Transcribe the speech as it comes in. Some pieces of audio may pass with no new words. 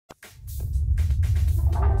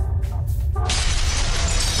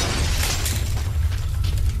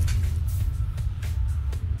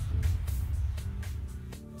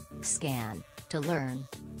ScanToLearn.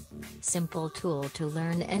 Simple tool to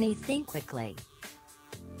learn anything quickly.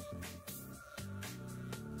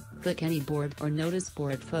 Click any board or notice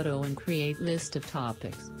board photo and create list of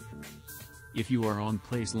topics. If you are on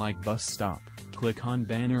place like bus stop, click on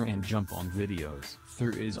banner and jump on videos. There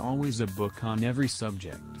is always a book on every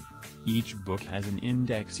subject. Each book has an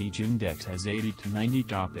index. Each index has 80 to 90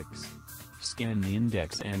 topics. Scan the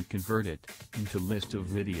index and convert it into list of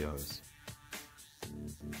videos.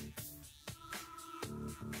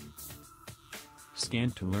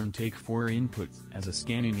 ScanToLearn take 4 inputs as a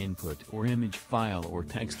scanning input or image file or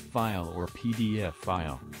text file or PDF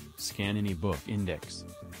file. Scan any book index.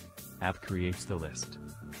 App creates the list.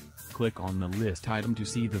 Click on the list item to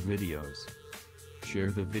see the videos.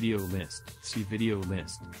 Share the video list. See video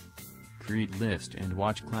list. Create list and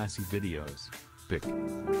watch classy videos. Pick.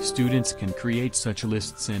 Students can create such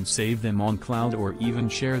lists and save them on cloud or even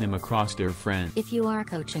share them across their friends. If you are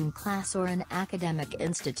coaching class or an academic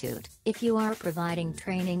institute, if you are providing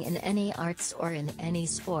training in any arts or in any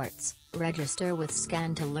sports, register with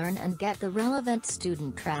ScanToLearn and get the relevant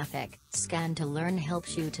student traffic. ScanToLearn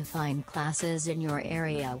helps you to find classes in your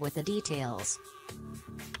area with the details.